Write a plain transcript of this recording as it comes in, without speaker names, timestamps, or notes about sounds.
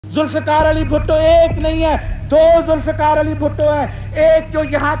जुल्फिकार अली भुट्टो एक नहीं है, दो जुल्फिकार अली भुट्टो है। एक जो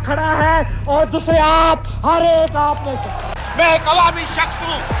यहाँ खड़ा है और दूसरे आप, हर एक आप में से। मैं एक अवामी शख्स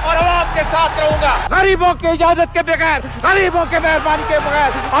हूँ और अवाम के साथ रहूंगा, गरीबों की इजाजत के बगैर, गरीबों के मेहरबानी के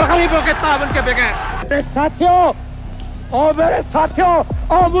बगैर और गरीबों के ताबन के बगैर। मेरे साथियों और मेरे साथियों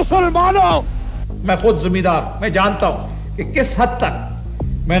और मुसलमानों, मैं खुद जिम्मेदार, मैं जानता हूँ कि किस हद तक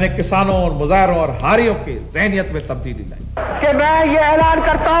मैंने किसानों और मुजाहिरों और हारियों की ज़हनियत में तब्दीली लाई कि मैं ये ऐलान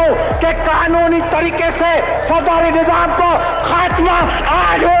करता हूँ कि कानूनी तरीके से फौजी निजाम को खात्मा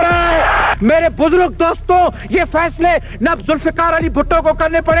आज हो रहा है। मेरे बुजुर्ग दोस्तों, ये फैसले न जुल्फिकार अली भुट्टो को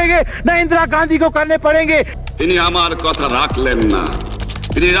करने पड़ेंगे न इंदिरा गांधी को करने पड़ेंगे। তিনি আমার কথা রাখলেন না,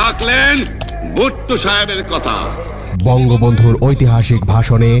 তিনি রাখলেন ভুট্টো সাহেবের কথা। বঙ্গবন্ধুর ঐতিহাসিক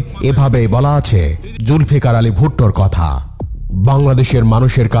ভাষণে এভাবেই বলা আছে জুলফিকার আলী ভুট্টোর কথা। বাংলাদেশের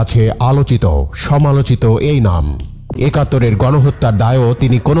মানুষের কাছে আলোচিত সমালোচিত এই নাম। ৭১-এর গণহত্যার দায়ও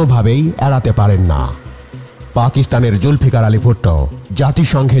তিনি কোনোভাবেই এড়াতে পারেন না। পাকিস্তানের জুলফিকার আলী ভুট্টো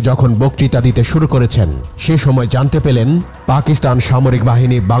জাতিসংঘে যখন বক্তৃতা দিতে শুরু করেছেন, সে সময় জানতে পেলেন পাকিস্তান সামরিক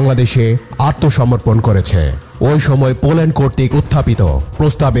বাহিনী বাংলাদেশে আত্মসমর্পণ করেছে। ওই সময় পোল্যান্ড কর্তৃক উত্থাপিত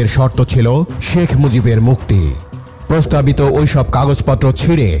প্রস্তাবের শর্ত ছিল শেখ মুজিবের মুক্তি। প্রস্তাবিত ওইসব কাগজপত্র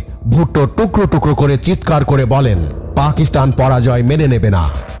ছিঁড়ে ভুট্টো টুকরো টুকরো করে চিৎকার করে বলেন, পাকিস্তান পরাজয় মেনে নেবে না,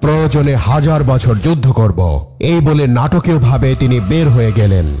 প্রয়োজনে 1000 বছর যুদ্ধ করব। এই বলে নাটকীয়ভাবে তিনি বের হয়ে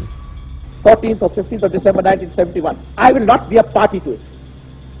গেলেন। 14th or 15th of December 1971. I will not be a party to it.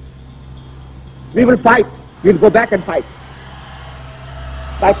 We will fight. We will go back and fight.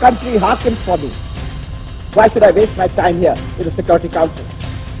 My country hearkens for me. Why should I waste my time here in the Security Council?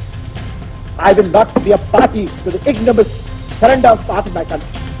 I will not be a party to the ignominious surrender of part of my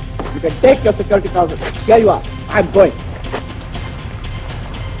country. You can take your Security Council. Here you are. I am going.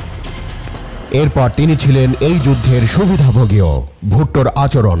 এরপর তিনি ছিলেন এই যুদ্ধের সুবিধাভোগীও। ভুট্টোর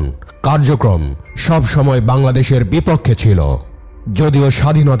আচরণ কার্যক্রম সব সময় বাংলাদেশের বিপক্ষে ছিল। যদিও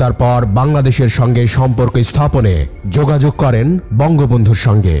স্বাধীনতার পর বাংলাদেশের সঙ্গে সম্পর্ক স্থাপনে যোগাযোগ করেন বঙ্গবন্ধুর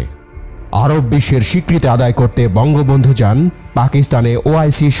সঙ্গে। আরব বিশ্বের স্বীকৃতি আদায় করতে বঙ্গবন্ধু যান পাকিস্তানে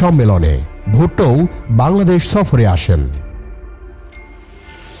ওআইসি সম্মেলনে। ভুট্টোও বাংলাদেশ সফরে আসেন।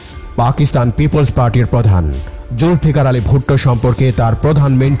 পাকিস্তান পিপলস পার্টির প্রধান জুলফিকার আলী ভুট্টো সম্পর্কে তার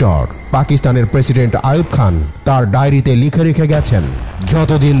প্রধান মেন্টর পাকিস্তানের প্রেসিডেন্ট আইয়ুব খান তার ডায়েরিতে লিখে রেখে গেছেন,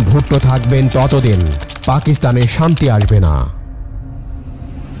 যতদিন ভুট্টো থাকবেন ততদিন পাকিস্তানে শান্তি আসবে না।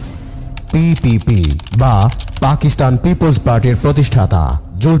 পিপিপি বা পাকিস্তান পিপলস পার্টির প্রতিষ্ঠাতা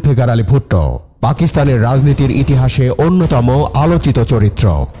জুলফিকার আলী ভুট্টো পাকিস্তানের রাজনীতির ইতিহাসে অন্যতম আলোচিত চরিত্র।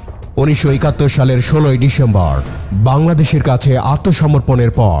 1971 সালের 16 ডিসেম্বর বাংলাদেশের কাছে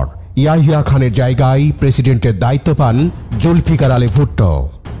আত্মসমর্পণের পর ইয়াহিয়া খানের জায়গায় প্রেসিডেন্টের দায়িত্ব পান জুলফিকার আলী ভুট্টো।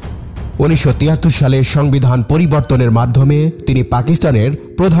 1973 সালে সংবিধান পরিবর্তনের মাধ্যমে তিনি পাকিস্তানের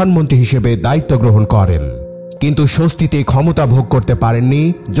প্রধানমন্ত্রী হিসেবে দায়িত্ব গ্রহণ করেন, কিন্তু স্বস্তিতে ক্ষমতা ভোগ করতে পারেননি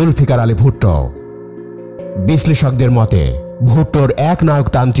জুলফিকার আলী ভুট্টো। বিশ্লেষকদের মতে ভুট্টোর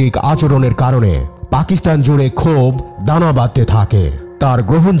একনায়কতান্ত্রিক আচরণের কারণে পাকিস্তান জুড়ে ক্ষোভ দানা বাঁধতে থাকে, তার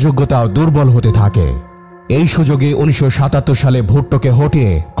গ্রহণযোগ্যতাও দুর্বল হতে থাকে। এই সুযোগে 1977 সালে ভুট্টোকে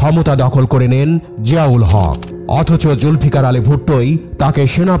হটিয়ে ক্ষমতা দখল করে নেন জিয়াউল হক, অথচ জুলফিকার আলী ভুট্টোই তাকে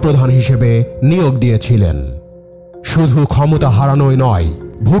সেনাপ্রধান হিসেবে নিয়োগ দিয়েছিলেন। শুধু ক্ষমতা হারানোই নয়,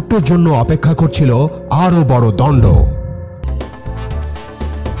 ভুট্টোর জন্য অপেক্ষা করছিল আরও বড় দণ্ড।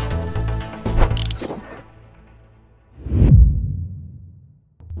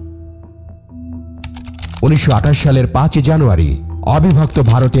 1928 সালের 5 জানুয়ারি অবিভক্ত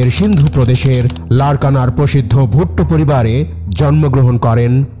ভারতের সিন্ধু প্রদেশের লারকানার প্রসিদ্ধ ভুট্টো পরিবারে জন্মগ্রহণ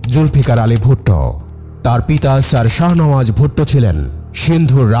করেন জুলফিকার আলী ভুট্টো। তার পিতা স্যার শাহনওয়াজ ভুট্টো ছিলেন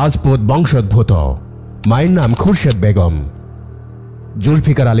সিন্ধুর রাজপুত বংশোদ্ভূত, মায়ের নাম খুরশেদ বেগম।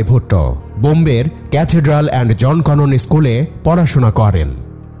 জুলফিকার আলী ভুট্টো বোম্বের ক্যাথেড্রাল অ্যান্ড জন কনন স্কুলে পড়াশোনা করেন।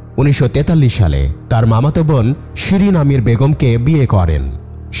 1943 সালে তার মামাতো বোন শিরিন আমির বেগমকে বিয়ে করেন।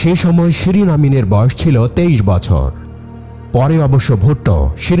 সে সময় শিরিন আমিনের বয়স ছিল 23 বছর। পরে অবশ্য ভুট্টো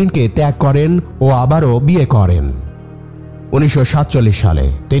শিরিনকে ত্যাগ করেন ও আবারও বিয়ে করেন। 1947 সালে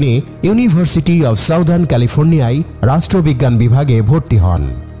তিনি ইউনিভার্সিটি অব সাউদার্ন ক্যালিফোর্নিয়ায় রাষ্ট্রবিজ্ঞান বিভাগে ভর্তি হন।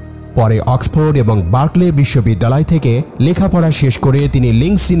 পরে অক্সফোর্ড এবং বার্কলে বিশ্ববিদ্যালয় থেকে লেখাপড়া শেষ করে তিনি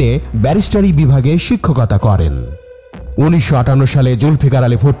লিঙ্কসিনে ব্যারিস্টারি বিভাগে শিক্ষকতা করেন। 1958 সালে জুলফিকার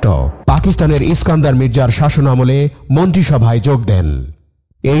আলী ভুট্টো পাকিস্তানের ইস্কান্দার মির্জার শাসনামলে মন্ত্রিসভায় যোগ দেন।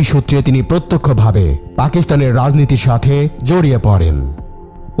 এই সূত্রে তিনি প্রত্যক্ষভাবে পাকিস্তানের রাজনীতির সাথে জড়িয়ে পড়েন।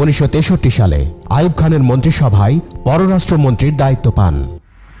 1963 সালে আইয়ুব খানের মন্ত্রিসভায় পররাষ্ট্রমন্ত্রীর দায়িত্ব পান।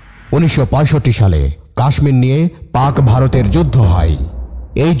 1965 সালে কাশ্মীর নিয়ে পাক ভারতের যুদ্ধ হয়।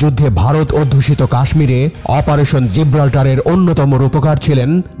 এই যুদ্ধে ভারত অধ্যুষিত কাশ্মীরে অপারেশন জিব্রাল্টারের অন্যতম রূপকার ছিলেন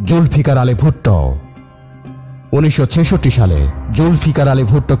জুলফিকার আলী ভুট্টো। 1966 সালে জুলফিকার আলী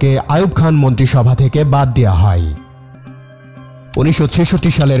ভুট্টোকে আইয়ুব খান মন্ত্রিসভা থেকে বাদ দেওয়া হয়।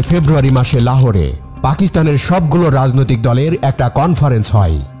 1966 সালের ফেব্রুয়ারি মাসে লাহোরে পাকিস্তানের সবগুলো রাজনৈতিক দলের একটা কনফারেন্স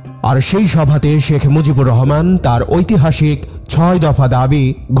হয়, আর সেই সভাতে শেখ মুজিবুর রহমান তার ঐতিহাসিক 6 দফা দাবি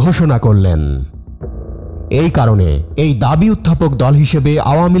ঘোষণা করলেন। এই কারণে এই দাবি উত্থাপক দল হিসেবে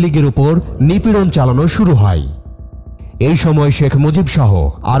আওয়ামী লীগের উপর নিপীড়ন চালানো শুরু হয়। এই সময় শেখ মুজিব সহ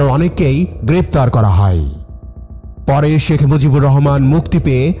আরও অনেককেই গ্রেপ্তার করা হয়। পরে শেখ মুজিবুর রহমান মুক্তি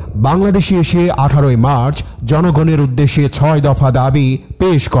পেয়ে বাংলাদেশে এসে 18 মার্চ জনগণের উদ্দেশ্যে 6 দফা দাবি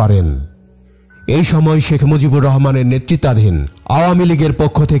পেশ করেন। এই সময় শেখ মুজিবুর রহমানের নেতৃত্বাধীন আওয়ামী লীগের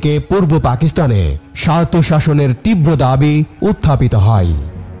পক্ষ থেকে পূর্ব পাকিস্তানে স্বায়ত্তশাসনের তীব্র দাবি উত্থাপিত হয়।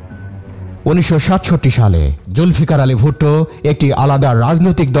 1967 সালে জুলফিকার আলী ভুট্টো একটি আলাদা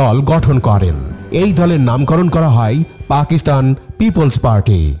রাজনৈতিক দল গঠন করেন। এই দলের নামকরণ করা হয় পাকিস্তান পিপলস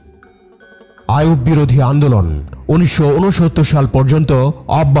পার্টি। আইয়ুব বিরোধী আন্দোলন 1969 সাল পর্যন্ত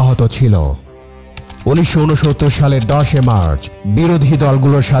অব্যাহত ছিল। 1969 সালের 10 মার্চ বিরোধী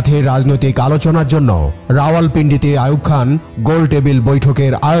দলগুলোর সাথে রাজনৈতিক আলোচনার জন্য রাওয়ালপিন্ডিতে আইয়ুব খান গোল টেবিল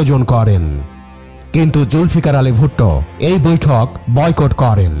বৈঠকের আয়োজন করেন, কিন্তু জুলফিকার আলী ভুট্টো এই বৈঠক বয়কট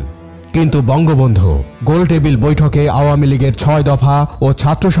করেন। কিন্তু বঙ্গবন্ধু গোল টেবিল বৈঠকে আওয়ামী লীগের 6 দফা ও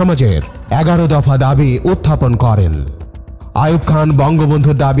ছাত্র সমাজের 11 দফা দাবি উত্থাপন করেন। আইয়ুব খান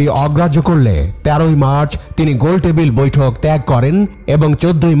বঙ্গবন্ধুর দাবি অগ্রাহ্য করলে 13 মার্চ তিনি গোল টেবিল বৈঠক ত্যাগ করেন এবং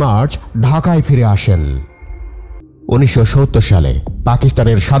 14 মার্চ ঢাকায় ফিরে আসেন। 1970 সালে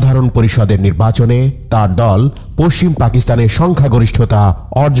পাকিস্তানের সাধারণ পরিষদের নির্বাচনে তার দল পশ্চিম পাকিস্তানের সংখ্যাগরিষ্ঠতা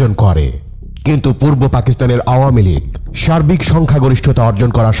অর্জন করে, কিন্তু পূর্ব পাকিস্তানের আওয়ামী লীগ সার্বিক সংখ্যাগরিষ্ঠতা অর্জন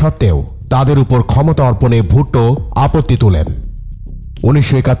করা সত্ত্বেও তাদের উপর ক্ষমতা অর্পণে ভুট্টো আপত্তি তোলেন।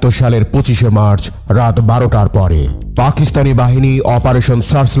 1971 সালের 25 মার্চ রাত 12টার পরে পাকিস্তানি বাহিনী অপারেশন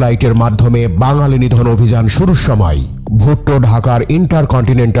সার্চলাইটের মাধ্যমে বাঙালি নিধন অভিযান শুরুর সময় ভুট্টো ঢাকার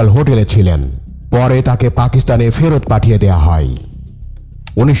ইন্টারকন্টিনেন্টাল হোটেলে ছিলেন। পরে তাকে পাকিস্তানে ফেরত পাঠিয়ে দেওয়া হয়।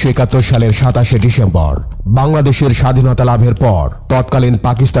 1971 সালের 27 ডিসেম্বর বাংলাদেশের স্বাধীনতা লাভের পর তৎকালীন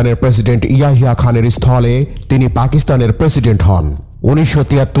পাকিস্তানের প্রেসিডেন্ট ইয়াহিয়া খানের স্থলে তিনি পাকিস্তানের প্রেসিডেন্ট হন।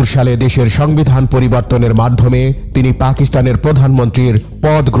 1973 সালে দেশের সংবিধান পরিবর্তনের মাধ্যমে তিনি পাকিস্তানের প্রধানমন্ত্রীর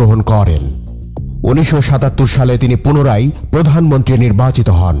পদ গ্রহণ করেন। 1977 সালে তিনি পুনরায় প্রধানমন্ত্রী নির্বাচিত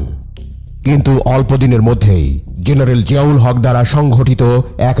হন, কিন্তু অল্প দিনের মধ্যেই জেনারেল জিয়াউল হক দ্বারা সংঘটিত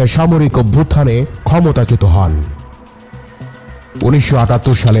এক সামরিক অভ্যুত্থানে ক্ষমতাচ্যুত হন।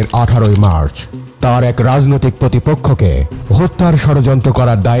 1978 সালের 18 মার্চ তার এক রাজনৈতিক প্রতিপক্ষকে হত্যার ষড়যন্ত্র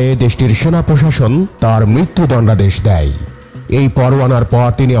করার দায়ে দেশটির সেনা প্রশাসন তার মৃত্যুদণ্ডাদেশ দেয়। এই পরোয়ানার পর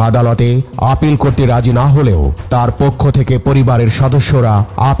তিনি আদালতে আপিল করতে রাজি না হলেও তার পক্ষ থেকে পরিবারের সদস্যরা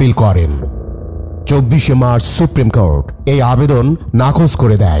আপিল করেন। 24 মার্চ সুপ্রিম কোর্ট এই আবেদন নাকচ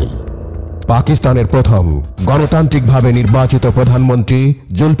করে দেয়। পাকিস্তানের প্রথম গণতান্ত্রিকভাবে নির্বাচিত প্রধানমন্ত্রী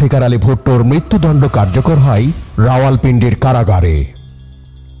জুলফিকার আলী ভুট্টোর মৃত্যুদণ্ড কার্যকর হয় রাওয়ালপিন্ডির কারাগারে।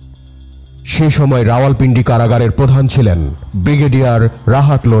 সে সময় রাওয়ালপিন্ডি কারাগারের প্রধান ছিলেন ব্রিগেডিয়ার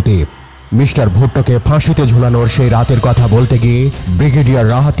রাহাত লতিফ। মিস্টার ভুট্টোকে ফাঁসিতে ঝুলানোর সেই রাতের কথা বলতে গিয়ে ব্রিগেডিয়ার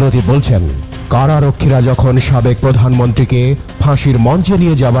রাহাত লতিফ বলছেন, কারারক্ষীরা যখন সাবেক প্রধানমন্ত্রীকে ফাঁসির মঞ্চে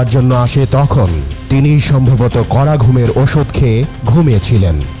নিয়ে যাবার জন্য আসে তখন তিনি সম্ভবত কড়া ঘুমের ওষুধ খেয়ে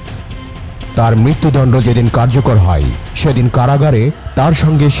ঘুমিয়েছিলেন। তার মৃত্যুদণ্ড যেদিন কার্যকর হয় সেদিন কারাগারে তার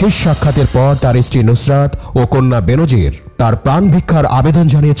সঙ্গে শেষ সাক্ষাতের পর তার স্ত্রী নুসরাত ও কন্যা বেনজির তার প্রাণ ভিক্ষার আবেদন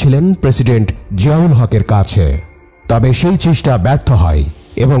জানিয়েছিলেন প্রেসিডেন্ট জিয়াউল হকের কাছে। তবে সেই চেষ্টা ব্যর্থ হয়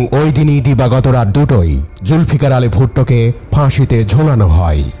এবং ওই দিনই দিবাগত রাত 2টোয় জুলফিকার আলী ভুট্টোকে ফাঁসিতে ঝোলানো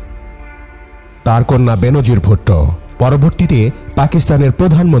হয়। তার কন্যা বেনজির ভুট্টো পরবর্তীতে পাকিস্তানের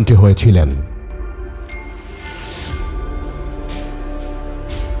প্রধানমন্ত্রী হয়েছিলেন।